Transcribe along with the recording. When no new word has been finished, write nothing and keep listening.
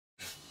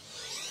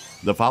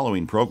The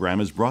following program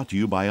is brought to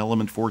you by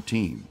Element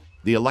 14,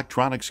 the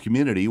electronics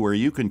community where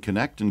you can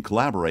connect and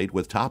collaborate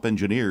with top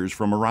engineers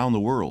from around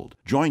the world.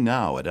 Join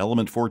now at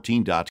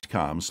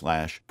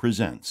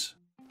element14.com/presents.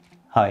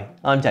 Hi,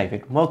 I'm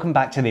David. Welcome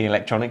back to the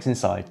Electronics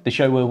Inside, the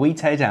show where we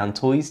tear down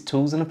toys,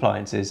 tools and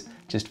appliances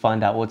just to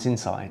find out what's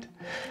inside.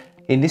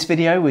 In this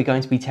video, we're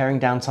going to be tearing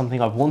down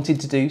something I've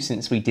wanted to do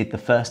since we did the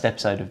first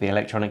episode of the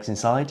Electronics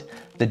Inside,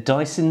 the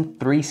Dyson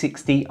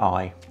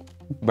 360i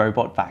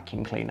robot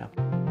vacuum cleaner.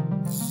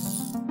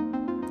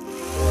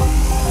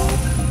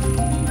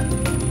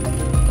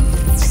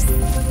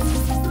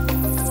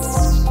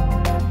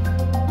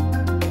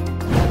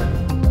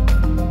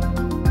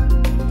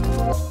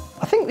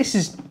 I think this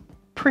is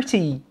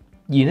pretty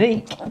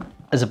unique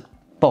as a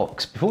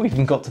box. Before we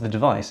even got to the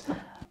device,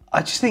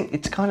 I just think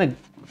it's kind of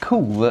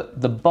cool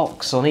that the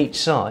box on each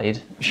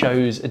side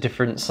shows a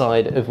different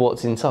side of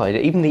what's inside.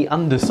 Even the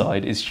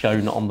underside is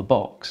shown on the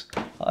box.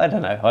 I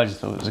don't know, I just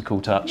thought it was a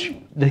cool touch.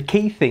 The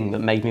key thing that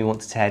made me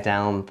want to tear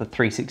down the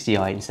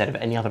 360i instead of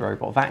any other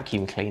robot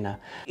vacuum cleaner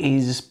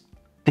is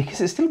because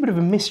it's still a bit of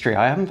a mystery.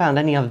 I haven't found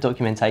any other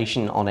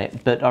documentation on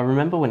it, but I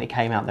remember when it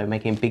came out they were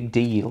making a big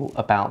deal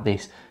about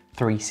this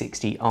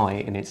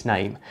 360i in its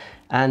name,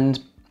 and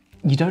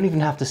you don't even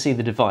have to see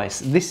the device.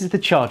 This is the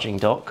charging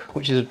dock,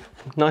 which is a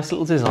nice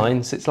little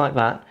design, sits like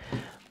that,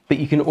 but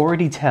you can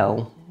already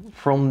tell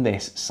from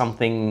this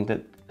something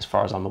that, as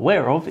far as I'm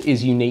aware of,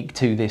 is unique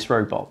to this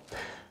robot.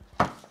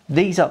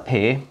 These up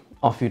here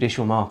are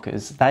fiducial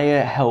markers. They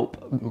help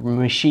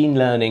machine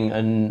learning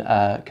and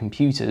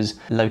computers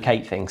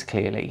locate things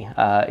clearly.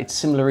 It's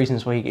similar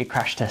reasons why you get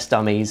crash test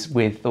dummies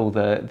with all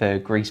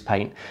the grease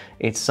paint.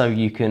 It's so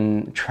you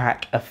can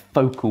track a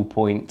focal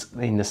point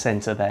in the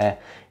center there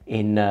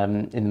in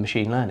the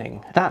machine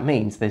learning. That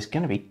means there's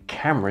going to be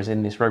cameras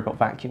in this robot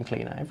vacuum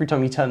cleaner. Every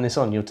time you turn this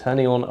on, you're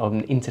turning on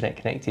an internet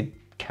connected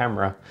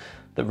camera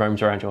that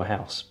roams around your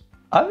house.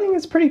 I think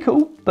it's pretty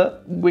cool,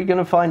 but we're going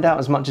to find out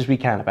as much as we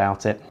can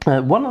about it.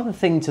 One other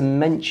thing to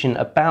mention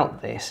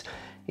about this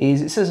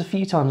is it says a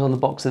few times on the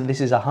box that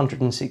this is a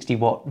 160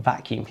 watt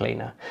vacuum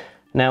cleaner.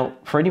 Now,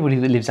 for anybody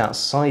that lives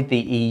outside the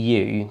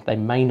EU, they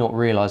may not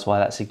realise why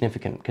that's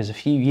significant, because a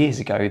few years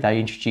ago they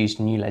introduced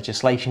new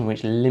legislation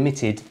which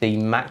limited the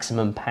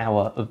maximum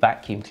power of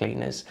vacuum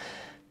cleaners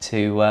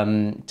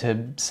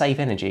to save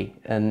energy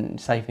and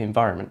save the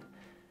environment,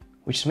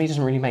 which to me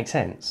doesn't really make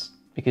sense,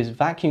 because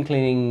vacuum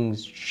cleaning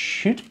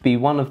should be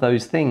one of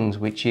those things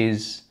which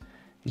is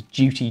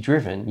duty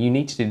driven. You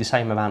need to do the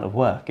same amount of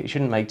work. It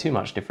shouldn't make too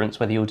much difference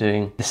whether you're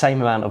doing the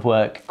same amount of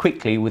work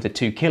quickly with a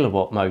 2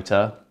 kilowatt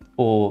motor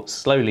or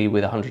slowly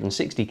with a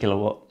 160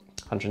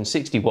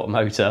 watt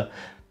motor,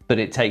 but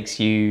it takes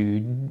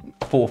you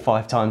 4 or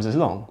 5 times as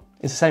long.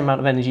 It's the same amount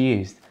of energy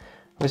used. I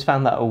always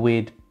found that a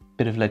weird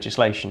bit of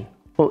legislation.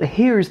 Well,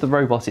 here is the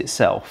robot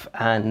itself,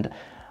 and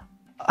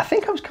I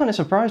think I was kind of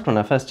surprised when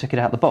I first took it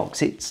out of the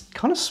box. It's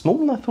kind of smaller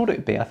than I thought it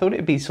would be. I thought it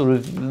would be sort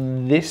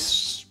of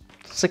this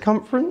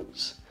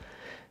circumference,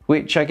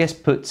 which I guess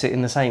puts it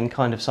in the same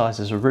kind of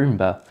size as a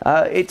Roomba.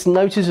 It's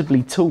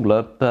noticeably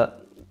taller,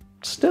 but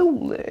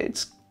still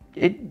it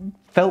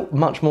felt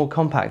much more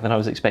compact than I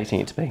was expecting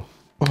it to be.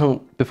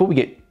 Before we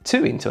get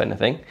too into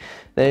anything,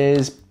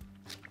 there's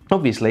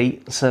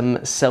obviously some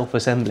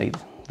self-assembly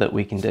that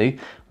we can do.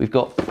 We've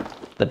got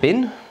the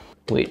bin,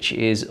 which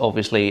is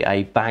obviously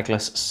a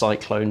bagless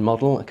cyclone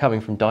model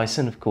coming from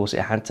Dyson. Of course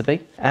it had to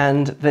be.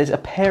 And there's a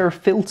pair of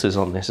filters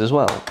on this as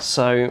well.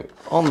 So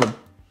on the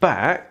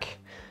back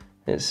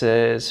it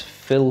says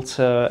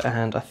filter,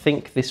 and I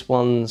think this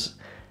one's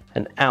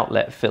an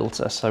outlet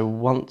filter. So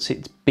once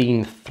it's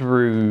been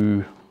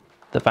through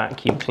the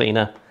vacuum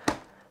cleaner,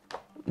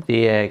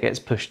 the air gets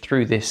pushed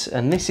through this,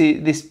 and this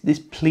is this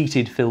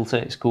pleated filter.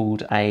 It's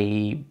called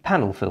a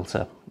panel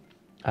filter.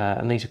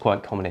 And these are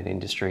quite common in the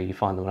industry. You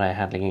find them on air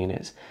handling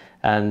units.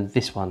 And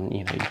this one,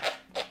 you know, you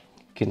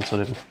can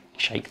sort of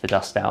shake the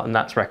dust out, and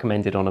that's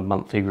recommended on a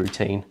monthly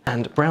routine.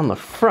 And around the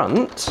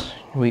front,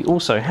 we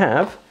also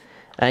have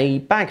a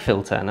bag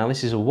filter. Now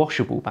this is a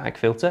washable bag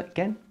filter.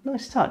 Again,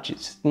 nice touch.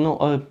 It's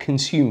not a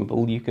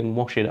consumable. You can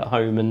wash it at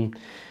home and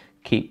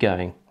keep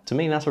going. To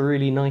me, that's a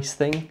really nice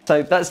thing.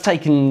 So that's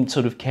taken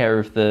sort of care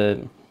of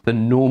the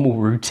normal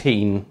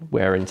routine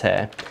wear and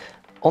tear.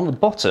 On the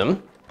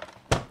bottom,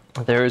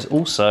 there is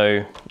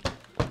also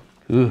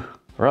a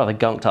rather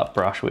gunked up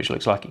brush, which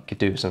looks like it could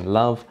do some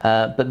love.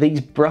 But these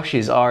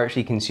brushes are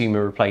actually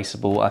consumer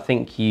replaceable. I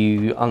think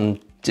you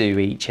undo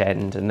each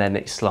end and then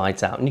it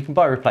slides out, and you can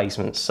buy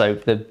replacements so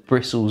the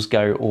bristles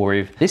go, or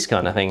if this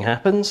kind of thing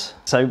happens.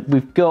 So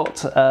we've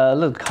got a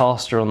little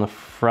caster on the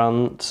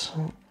front.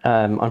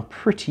 I'm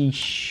pretty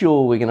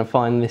sure we're going to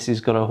find this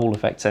has got a Hall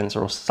effect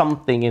sensor or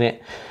something in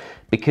it,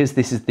 because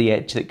this is the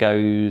edge that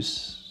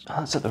goes.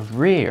 Oh, it's at the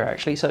rear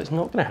actually, so it's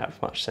not going to have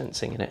much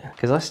sensing in it,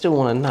 because I still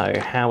want to know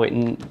how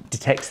it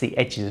detects the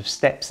edges of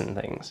steps and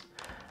things.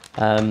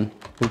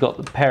 We've got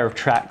the pair of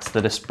tracks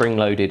that are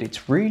spring-loaded.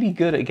 It's really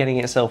good at getting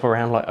itself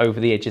around like over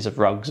the edges of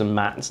rugs and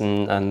mats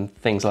and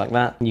things like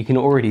that. You can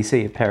already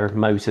see a pair of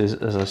motors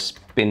as I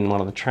spin one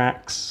of the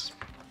tracks.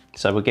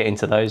 So we'll get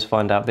into those,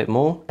 find out a bit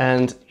more.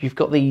 And you've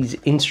got these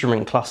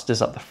instrument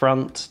clusters up the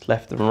front,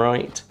 left and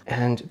right.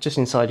 And just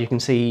inside you can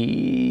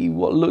see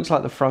what looks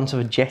like the front of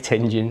a jet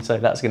engine. So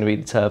that's going to be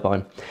the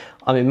turbine.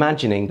 I'm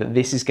imagining that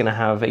this is going to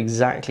have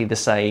exactly the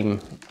same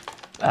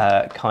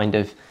kind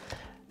of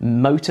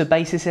motor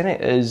basis in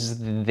it as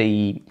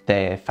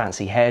their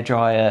fancy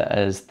hairdryer,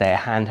 as their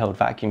handheld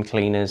vacuum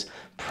cleaners,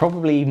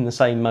 probably even the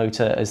same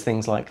motor as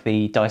things like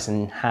the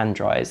Dyson hand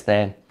dryers.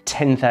 They're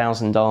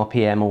 10,000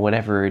 RPM or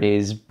whatever it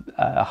is,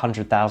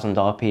 100,000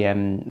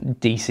 RPM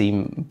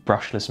DC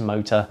brushless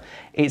motor.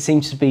 It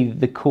seems to be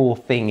the core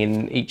thing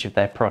in each of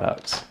their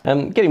products.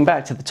 Getting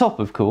back to the top,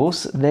 of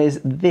course, there's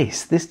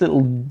this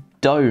little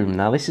dome.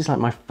 Now this is like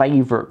my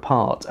favourite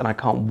part, and I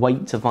can't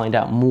wait to find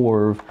out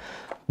more of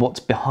what's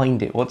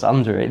behind it, what's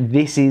under it.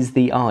 This is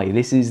the eye,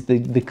 this is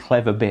the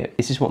clever bit.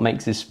 This is what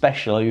makes this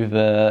special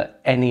over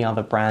any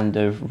other brand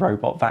of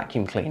robot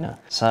vacuum cleaner.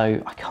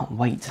 So I can't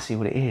wait to see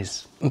what it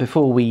is.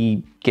 Before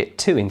we get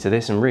too into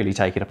this and really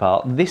take it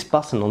apart, this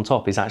button on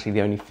top is actually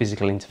the only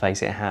physical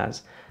interface it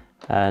has.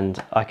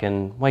 And I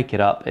can wake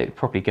it up, it'll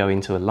probably go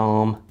into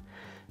alarm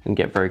and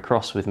get very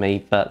cross with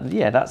me. But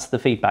yeah, that's the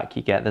feedback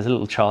you get. There's a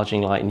little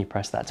charging light and you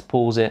press that to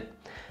pause it.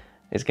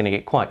 It's going to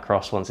get quite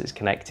cross once it's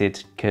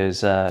connected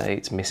because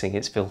it's missing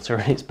its filter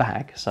in its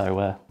bag.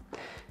 So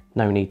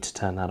no need to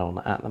turn that on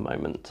at the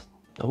moment.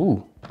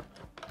 Ooh.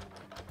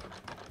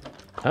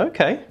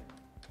 Okay.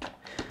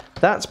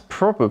 That's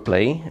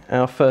probably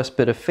our first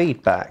bit of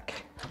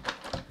feedback.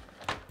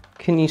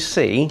 Can you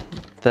see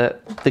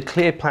that the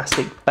clear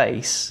plastic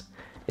base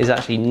is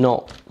actually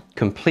not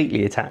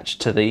completely attached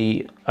to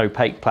the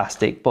opaque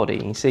plastic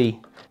body? You see,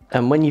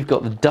 and when you've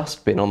got the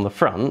dustbin on the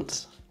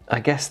front, I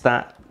guess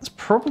that's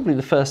probably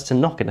the first to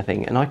knock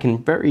anything, and I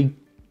can very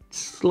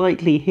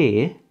slightly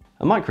hear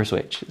a micro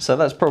switch. So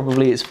that's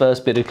probably its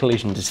first bit of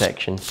collision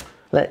detection.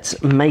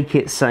 Let's make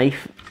it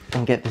safe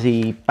and get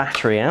the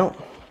battery out.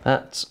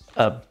 That's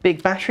a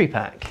big battery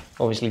pack,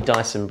 obviously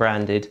Dyson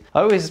branded.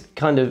 I always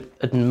kind of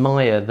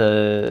admire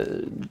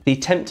the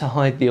attempt to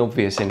hide the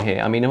obvious in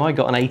here. I mean, if I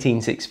got an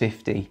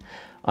 18650,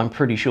 I'm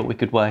pretty sure we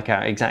could work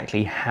out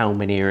exactly how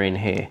many are in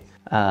here.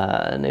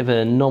 And if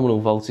a nominal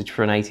voltage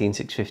for an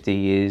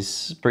 18650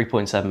 is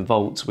 3.7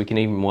 volts, we can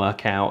even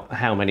work out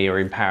how many are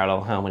in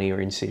parallel, how many are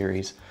in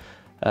series.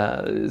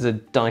 There's a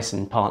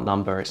Dyson part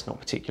number, it's not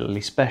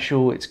particularly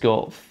special. It's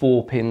got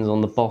 4 pins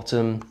on the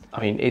bottom.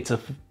 I mean, it's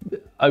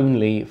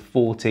only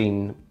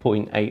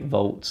 14.8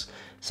 volts.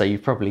 So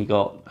you've probably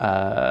got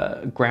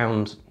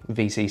ground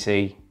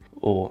VCC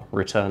or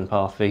return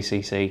path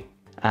VCC,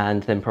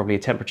 and then probably a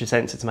temperature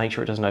sensor to make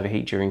sure it doesn't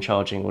overheat during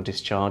charging or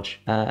discharge.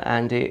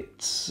 And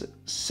it's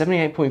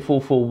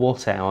 78.44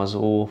 watt hours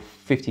or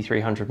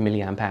 5,300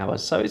 milliamp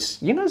hours. So it's,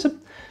 you know, there's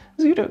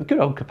a good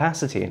old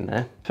capacity in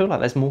there. I feel like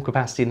there's more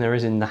capacity than there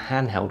is in the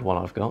handheld one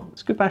I've got.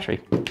 It's a good battery.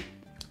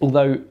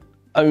 Although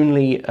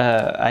only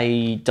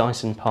a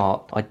Dyson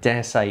part, I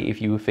dare say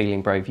if you were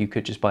feeling brave, you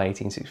could just buy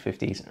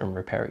 18650s and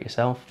repair it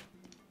yourself.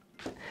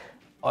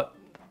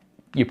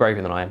 You're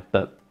braver than I am,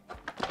 but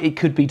it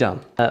could be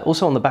done.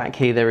 Also on the back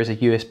here, there is a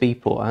USB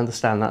port. I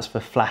understand that's for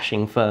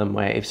flashing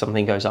firmware if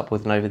something goes up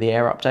with an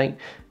over-the-air update.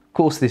 Of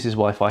course, this is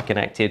Wi-Fi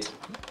connected.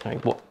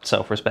 What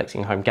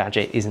self-respecting home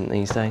gadget isn't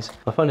these days?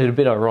 I find it a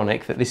bit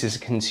ironic that this is a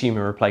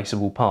consumer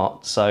replaceable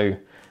part. So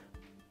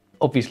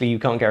obviously you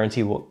can't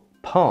guarantee what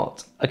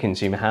part a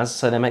consumer has.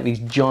 So they make these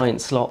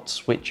giant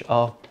slots, which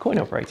are coin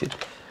operated.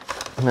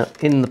 Now,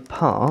 in the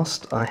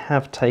past, I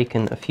have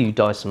taken a few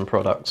Dyson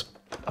products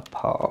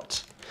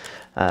apart.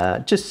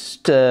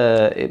 Just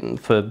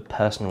for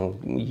personal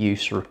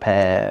use,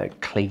 repair,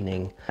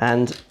 cleaning.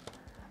 And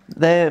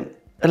they're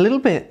a little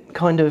bit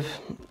kind of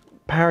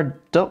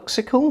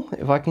paradoxical,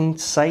 if I can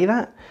say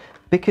that,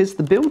 because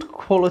the build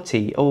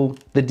quality or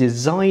the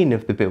design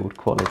of the build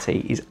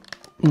quality is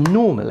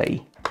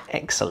normally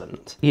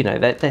excellent. You know,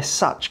 they're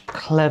such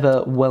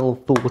clever, well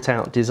thought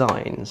out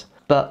designs,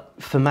 but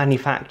for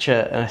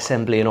manufacture and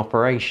assembly and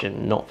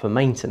operation, not for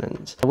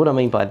maintenance. What I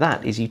mean by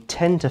that is you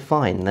tend to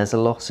find there's a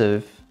lot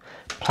of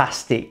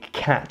plastic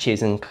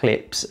catches and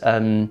clips,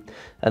 and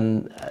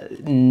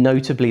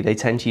notably they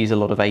tend to use a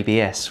lot of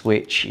ABS,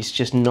 which is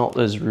just not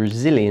as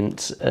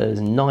resilient as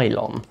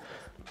nylon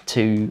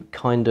to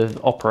kind of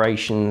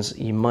operations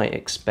you might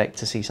expect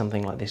to see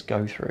something like this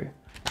go through.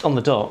 On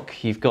the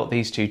dock, you've got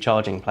these two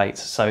charging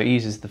plates, so it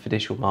uses the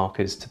fiducial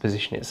markers to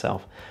position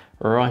itself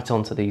right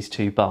onto these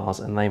two bars,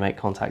 and they make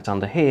contact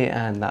under here,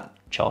 and that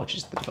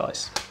charges the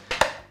device.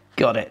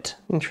 Got it.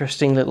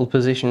 Interesting little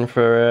position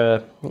for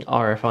a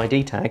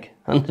RFID tag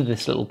under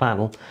this little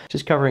panel.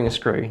 Just covering a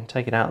screw.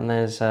 Take it out and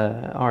there's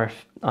a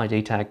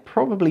RFID tag,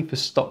 probably for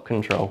stock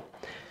control.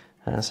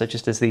 So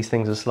just as these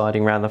things are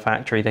sliding around the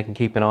factory, they can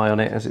keep an eye on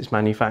it as it's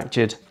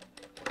manufactured.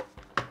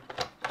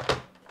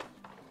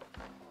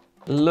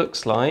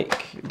 Looks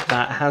like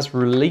that has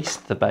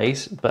released the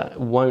base, but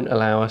won't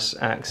allow us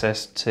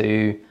access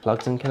to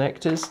plugs and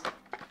connectors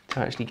to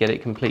actually get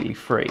it completely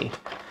free.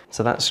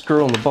 So that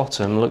screw on the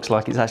bottom looks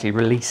like it's actually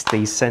released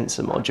these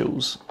sensor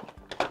modules,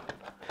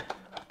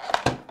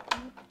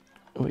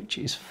 which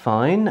which is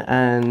fine,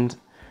 and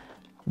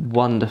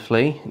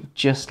wonderfully,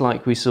 just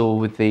like we saw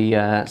with the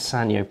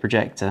Sanyo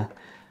projector,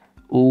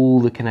 all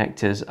the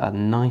connectors are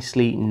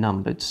nicely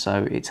numbered,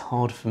 so it's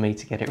hard for me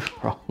to get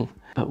it wrong.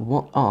 But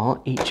what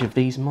are each of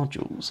these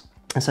modules?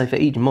 And so for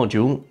each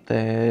module,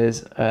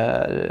 there's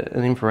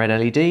an infrared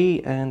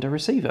LED and a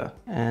receiver.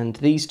 And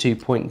these two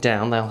point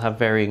down, they'll have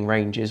varying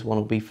ranges. One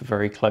will be for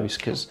very close,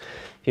 because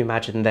if you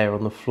imagine they're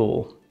on the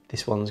floor,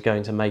 this one's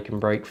going to make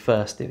and break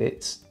first if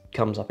it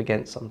comes up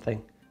against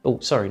something. Oh,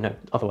 sorry, no,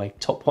 other way,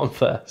 top one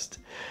first.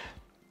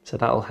 So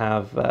that'll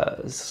have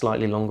a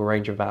slightly longer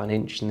range of about 1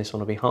 inch, and this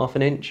one will be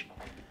 1/2 inch.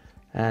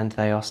 And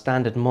they are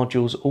standard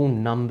modules, all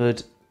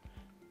numbered.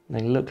 They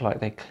look like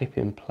they clip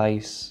in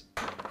place.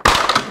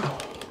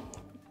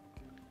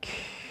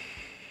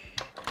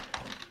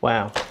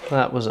 Wow,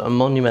 that was a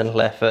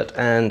monumental effort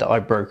and I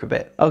broke a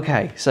bit.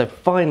 Okay, so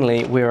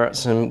finally we're at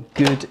some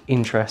good,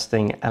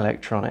 interesting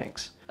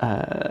electronics.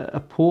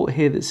 A port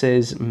here that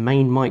says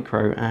main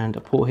micro and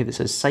a port here that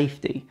says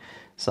safety.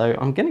 So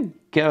I'm gonna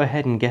go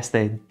ahead and guess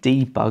they're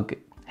debug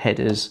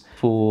headers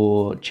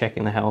for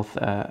checking the health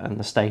and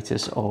the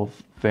status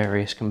of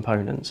various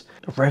components.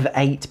 A Rev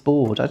 8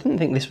 board, I didn't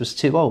think this was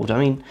too old. I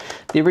mean,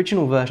 the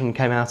original version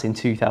came out in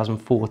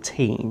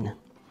 2014.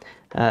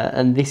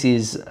 And this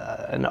is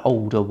an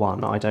older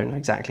one. I don't know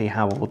exactly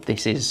how old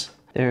this is.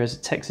 There is a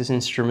Texas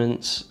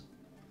Instruments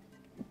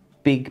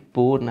big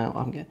board.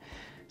 Now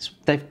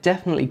they've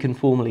definitely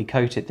conformally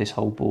coated this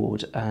whole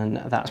board, and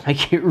that's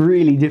making it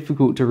really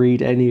difficult to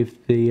read any of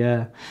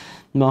the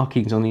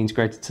markings on the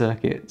integrated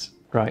circuits.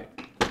 Right,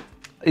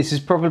 this is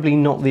probably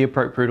not the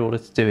appropriate order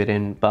to do it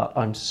in, but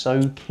I'm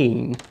so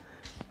keen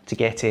to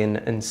get in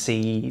and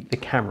see the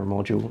camera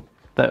module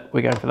that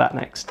we're going for that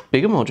next.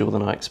 Bigger module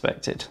than I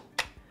expected.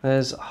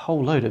 There's a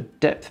whole load of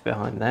depth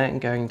behind there,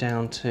 and going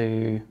down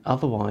to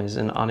otherwise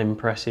an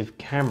unimpressive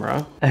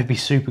camera. It'd be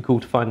super cool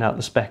to find out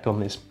the spec on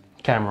this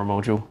camera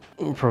module.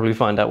 We'll probably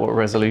find out what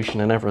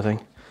resolution and everything.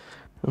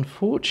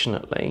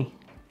 Unfortunately,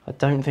 I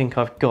don't think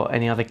I've got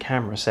any other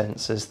camera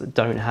sensors that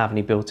don't have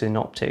any built-in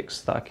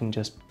optics that I can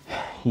just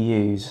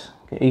use.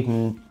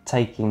 Even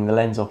taking the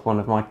lens off one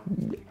of my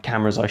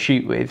cameras I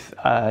shoot with,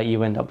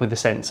 you end up with a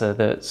sensor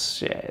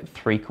that's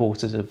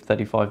 3/4 of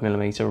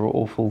 35mm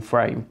or full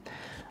frame.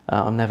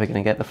 I'm never going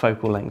to get the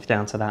focal length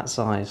down to that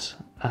size.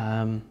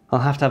 I'll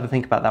have to have a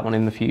think about that one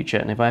in the future,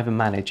 and if I ever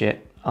manage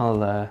it,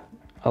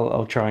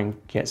 I'll try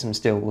and get some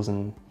stills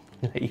and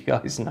let you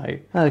guys know.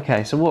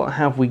 Okay, so what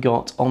have we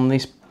got on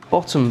this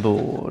bottom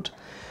board?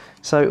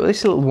 So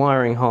this little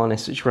wiring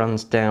harness which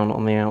runs down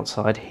on the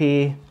outside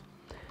here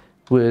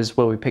was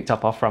where we picked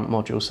up our front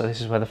module. So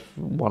this is where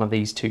one of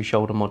these two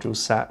shoulder modules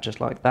sat,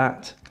 just like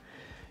that,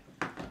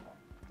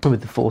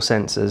 with the 4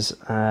 sensors,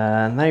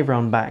 and they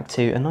run back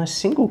to a nice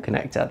single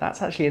connector.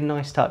 That's actually a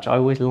nice touch. I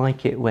always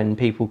like it when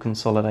people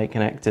consolidate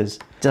connectors.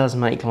 It does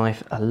make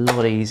life a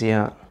lot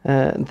easier.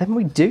 Then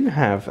we do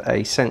have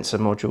a sensor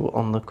module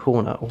on the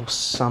corner of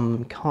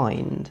some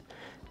kind.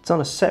 It's on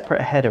a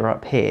separate header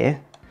up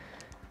here,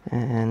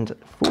 and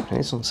fortunately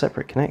it's on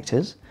separate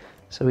connectors,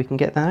 so we can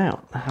get that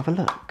out and have a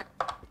look.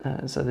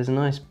 So there's a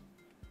nice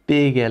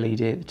big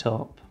LED at the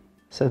top.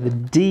 So the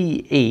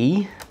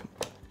DE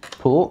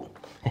port,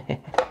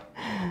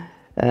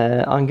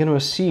 I'm going to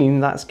assume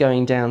that's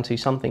going down to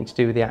something to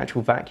do with the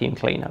actual vacuum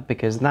cleaner,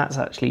 because that's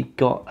actually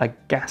got a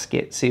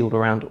gasket sealed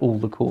around all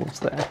the cords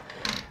there.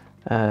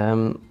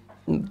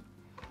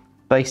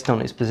 Based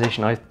on its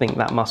position, I think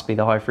that must be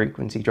the high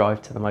frequency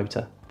drive to the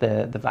motor,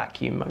 the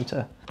vacuum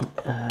motor.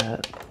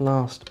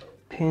 Last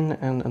pin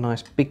and a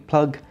nice big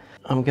plug.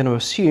 I'm going to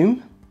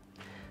assume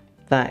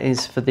that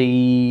is for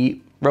the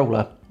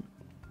roller.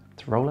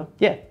 It's a roller?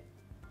 Yeah,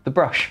 the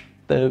brush.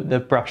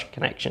 The brush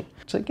connection.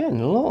 So again,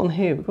 a lot on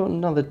here. We've got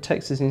another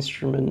Texas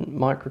Instrument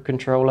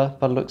microcontroller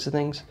by the looks of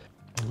things.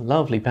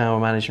 Lovely power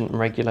management and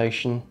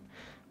regulation.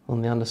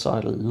 On the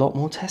underside, a lot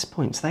more test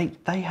points.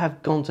 They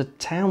have gone to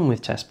town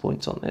with test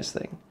points on this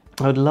thing.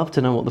 I would love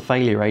to know what the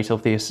failure rate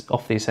of the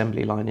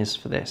assembly line is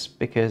for this,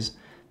 because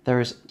there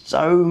is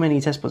so many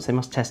test points. They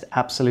must test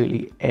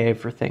absolutely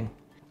everything,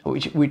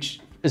 which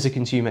as a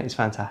consumer is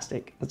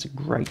fantastic. That's a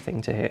great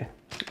thing to hear.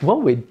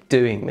 While we're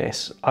doing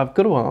this, I've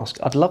got to ask,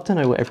 I'd love to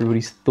know what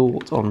everybody's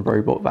thoughts on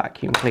robot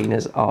vacuum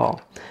cleaners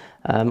are.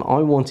 I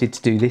wanted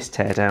to do this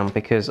teardown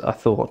because I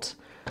thought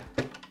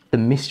the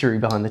mystery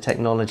behind the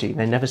technology,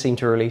 they never seem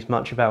to release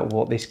much about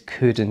what this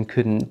could and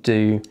couldn't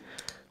do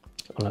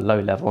on a low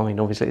level. I mean,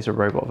 obviously it's a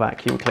robot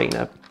vacuum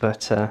cleaner,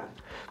 but I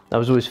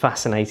was always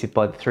fascinated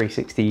by the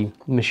 360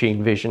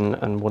 machine vision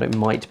and what it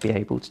might be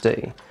able to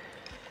do.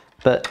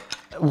 But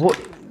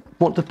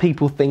what do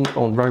people think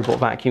on robot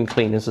vacuum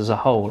cleaners as a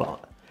whole?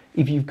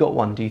 If you've got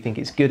one, do you think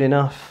it's good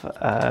enough?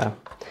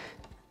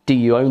 Do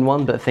you own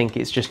one but think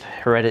it's just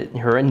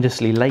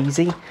horrendously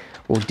lazy?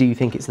 Or do you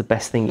think it's the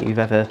best thing you've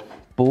ever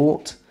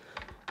bought?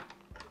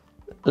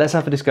 Let's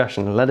have a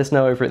discussion. Let us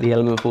know over at the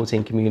Element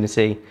 14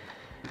 community.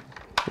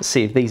 Let's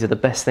see if these are the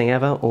best thing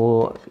ever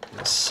or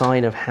a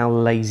sign of how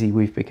lazy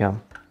we've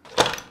become.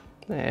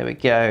 There we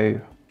go.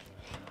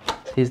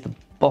 Here's the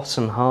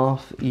bottom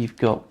half, you've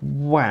got,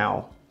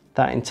 wow,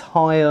 that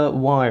entire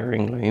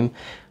wiring loom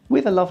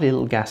with a lovely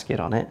little gasket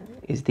on it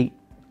is the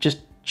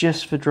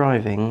just for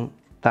driving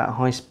that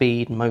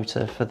high-speed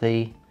motor for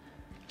the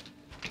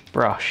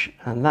brush,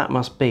 and that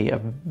must be a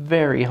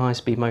very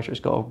high-speed motor. It's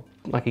got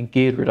like a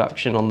geared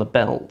reduction on the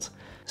belt.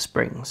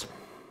 Springs.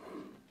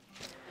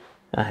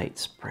 I hate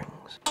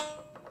springs.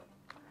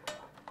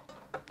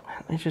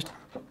 They just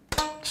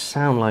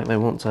sound like they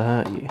want to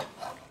hurt you.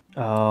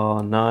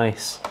 Oh,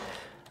 nice.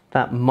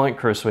 That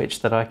micro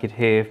switch that I could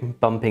hear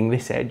bumping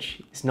this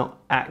edge is not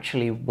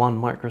actually one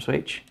micro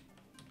switch,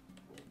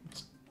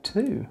 it's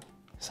two.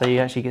 So you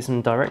actually get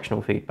some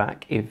directional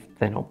feedback if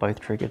they're not both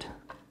triggered.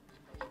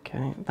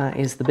 Okay, that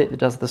is the bit that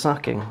does the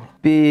sucking.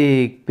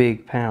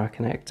 Big power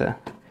connector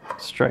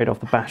straight off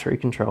the battery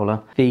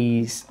controller.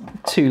 These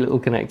two little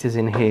connectors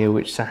in here,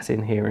 which sat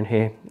in here and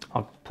here,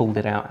 I pulled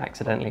it out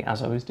accidentally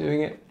as I was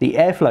doing it. The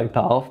airflow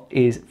path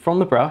is from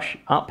the brush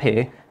up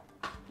here,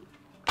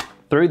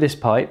 through this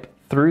pipe,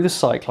 through the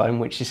cyclone,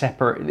 which is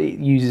separate. It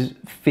uses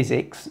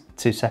physics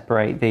to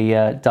separate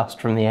the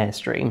dust from the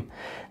airstream.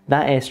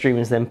 That airstream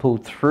is then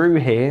pulled through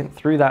here,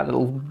 through that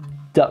little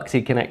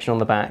ducted connection on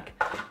the back,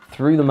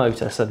 through the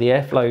motor. So the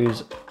air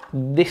flows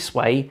this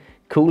way,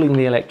 cooling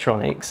the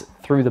electronics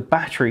through the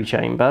battery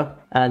chamber,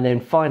 and then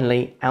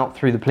finally out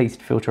through the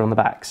pleated filter on the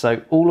back.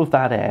 So all of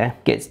that air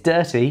gets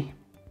dirty,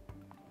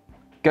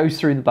 goes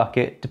through the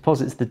bucket,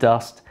 deposits the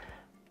dust,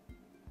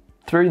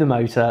 through the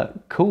motor,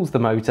 cools the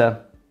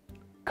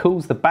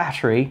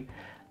battery,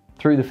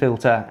 through the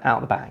filter,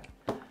 out the back.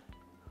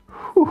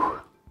 Whew,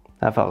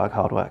 that felt like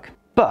hard work.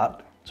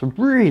 But it's a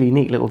really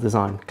neat little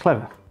design.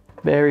 Clever.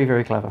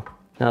 Very clever.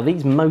 Now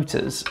these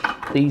motors,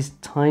 these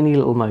tiny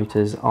little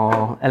motors,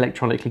 are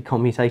electronically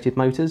commutated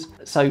motors.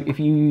 So if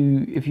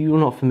you're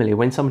not familiar,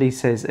 when somebody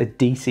says a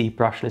DC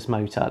brushless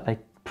motor, they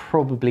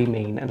probably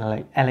mean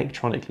an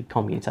electronically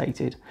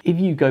commutated. If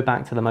you go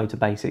back to the motor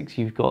basics,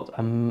 you've got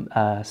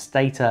a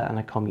stator and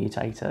a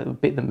commutator, a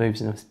bit that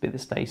moves and a bit that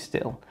stays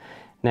still.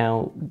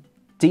 Now,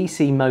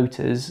 DC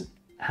motors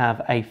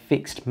have a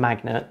fixed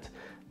magnet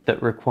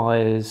that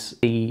requires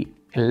the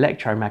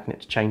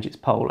electromagnet to change its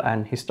pole,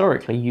 and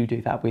historically you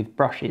do that with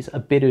brushes, a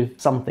bit of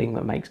something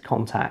that makes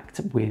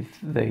contact with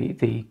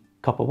the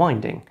copper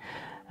winding.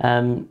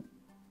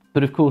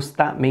 But of course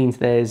that means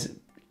there's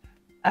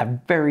a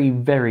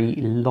very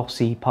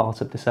lossy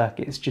part of the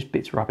circuit. It's just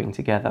bits rubbing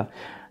together,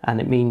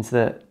 and it means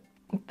that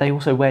they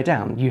also wear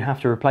down. You have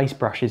to replace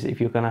brushes if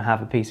you're going to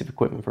have a piece of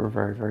equipment for a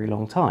very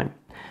long time.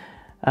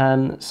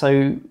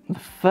 So the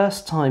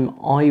first time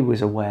I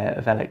was aware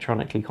of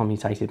electronically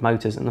commutated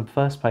motors, and the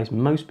first place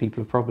most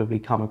people have probably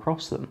come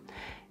across them,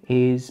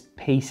 is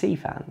PC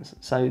fans.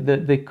 So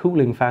the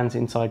cooling fans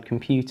inside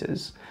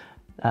computers,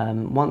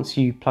 once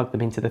you plug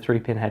them into the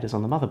 3-pin headers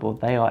on the motherboard,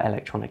 they are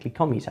electronically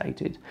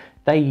commutated.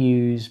 They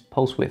use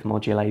pulse width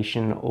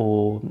modulation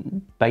or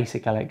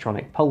basic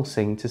electronic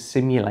pulsing to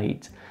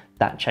simulate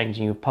that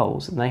changing of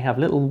poles. And they have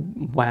little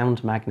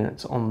wound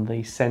magnets on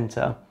the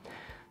center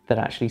that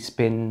actually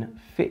spin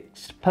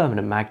fixed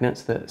permanent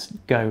magnets that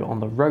go on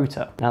the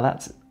rotor. Now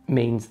that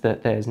means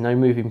that there's no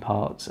moving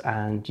parts,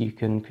 and you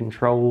can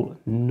control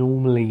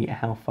normally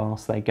how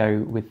fast they go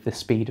with the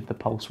speed of the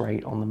pulse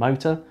rate on the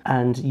motor,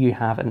 and you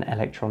have an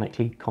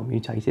electronically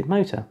commutated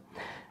motor.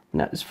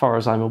 Now, as far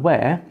as I'm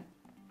aware,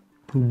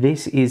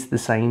 this is the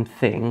same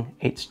thing,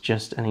 it's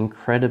just an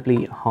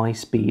incredibly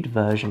high-speed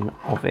version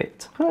of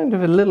it. Kind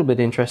of a little bit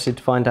interested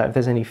to find out if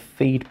there's any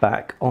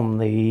feedback on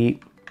the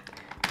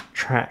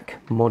track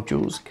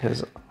modules,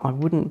 because I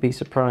wouldn't be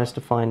surprised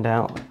to find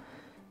out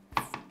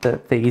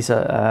that these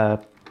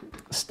are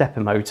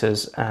stepper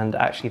motors, and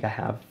actually they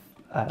have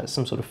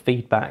some sort of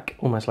feedback,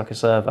 almost like a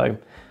servo,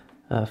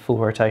 full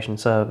rotation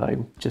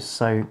servo, just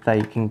so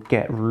they can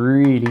get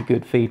really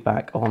good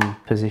feedback on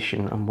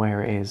position and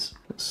where it is.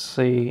 Let's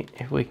see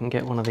if we can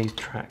get one of these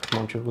track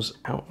modules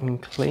out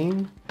and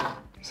clean.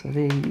 So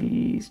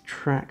these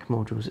track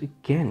modules,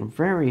 again,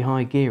 very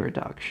high gear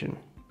reduction.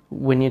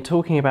 When you're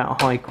talking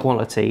about high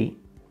quality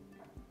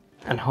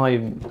and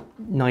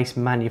nice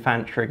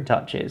manufacturing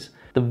touches,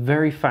 the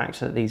very fact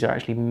that these are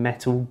actually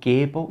metal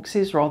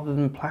gearboxes rather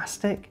than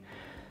plastic,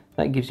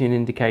 that gives you an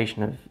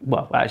indication of,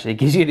 well, actually it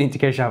gives you an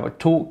indication of how a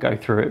torque go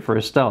through it for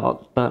a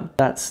start, but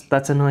that's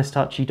a nice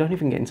touch. You don't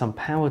even get in some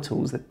power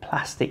tools, the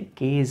plastic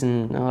gears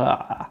and,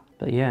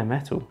 but yeah,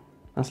 metal,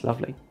 that's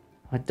lovely.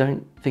 I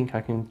don't think I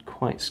can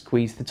quite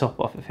squeeze the top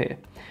off of here.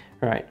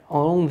 Right,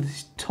 along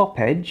this top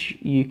edge,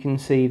 you can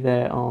see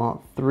there are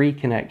 3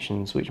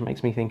 connections, which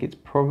makes me think it's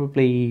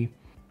probably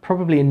a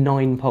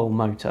 9-pole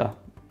motor.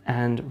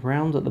 And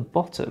round at the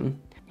bottom,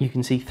 you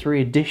can see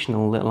 3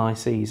 additional little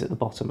ICs at the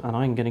bottom, and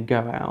I'm going to go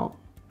out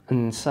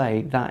and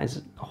say that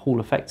is Hall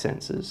effect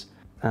sensors,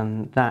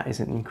 and that is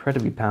an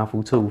incredibly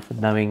powerful tool for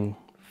knowing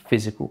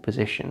physical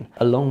position,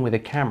 along with a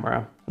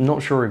camera. I'm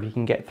not sure if you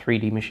can get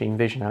 3D machine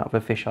vision out of a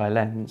fisheye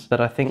lens,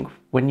 but I think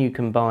when you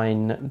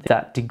combine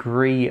that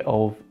degree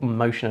of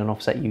motion and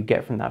offset you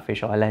get from that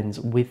fisheye lens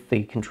with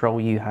the control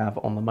you have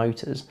on the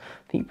motors,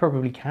 I think you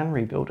probably can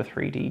rebuild a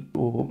 3D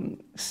or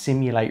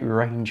simulate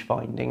range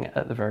finding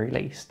at the very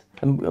least.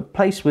 And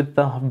placed with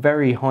the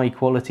very high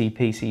quality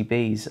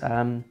PCBs,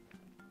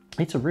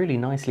 it's a really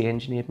nicely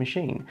engineered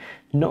machine.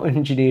 Not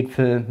engineered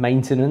for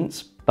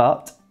maintenance,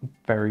 but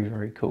very,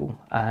 very cool.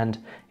 And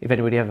if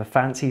anybody ever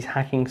fancies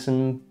hacking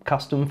some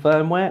custom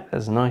firmware,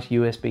 there's a nice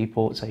USB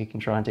port so you can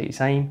try and do the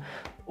same,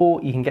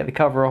 or you can get the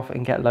cover off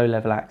and get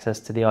low-level access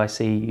to the IC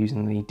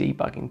using the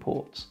debugging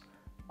ports.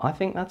 I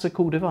think that's a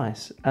cool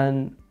device,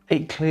 and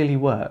it clearly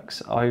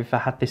works. I've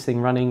had this thing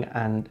running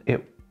and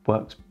it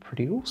works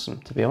pretty awesome,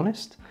 to be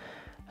honest.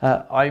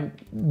 I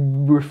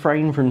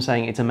refrain from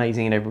saying it's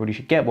amazing and everybody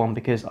should get one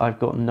because I've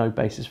got no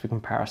basis for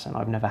comparison.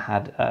 I've never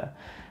had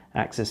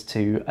access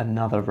to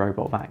another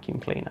robot vacuum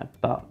cleaner,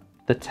 but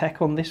the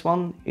tech on this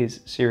one is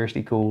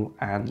seriously cool,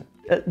 and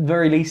at the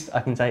very least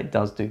I can say it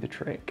does do the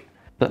trick.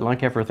 But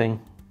like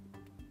everything,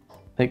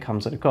 it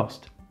comes at a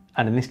cost.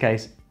 And in this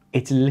case,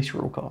 it's a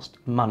literal cost,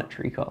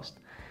 monetary cost.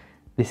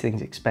 This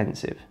thing's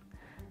expensive.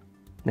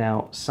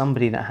 Now,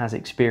 somebody that has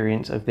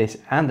experience of this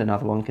and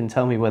another one can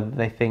tell me whether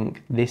they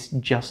think this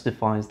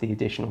justifies the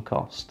additional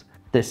cost.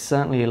 There's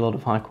certainly a lot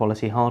of high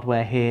quality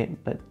hardware here,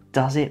 but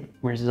does it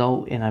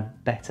result in a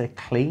better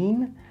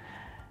clean?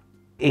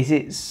 Is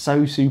it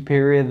so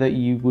superior that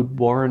you would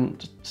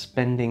warrant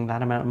spending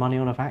that amount of money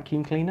on a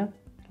vacuum cleaner?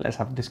 Let's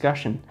have a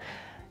discussion.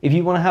 If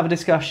you want to have a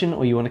discussion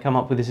or you want to come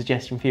up with a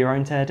suggestion for your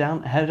own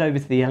teardown, head over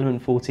to the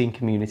Element 14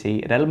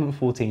 community at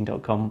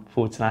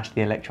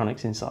element14.com/the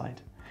electronics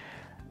inside.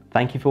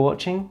 Thank you for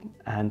watching,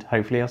 and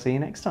hopefully I'll see you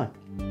next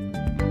time.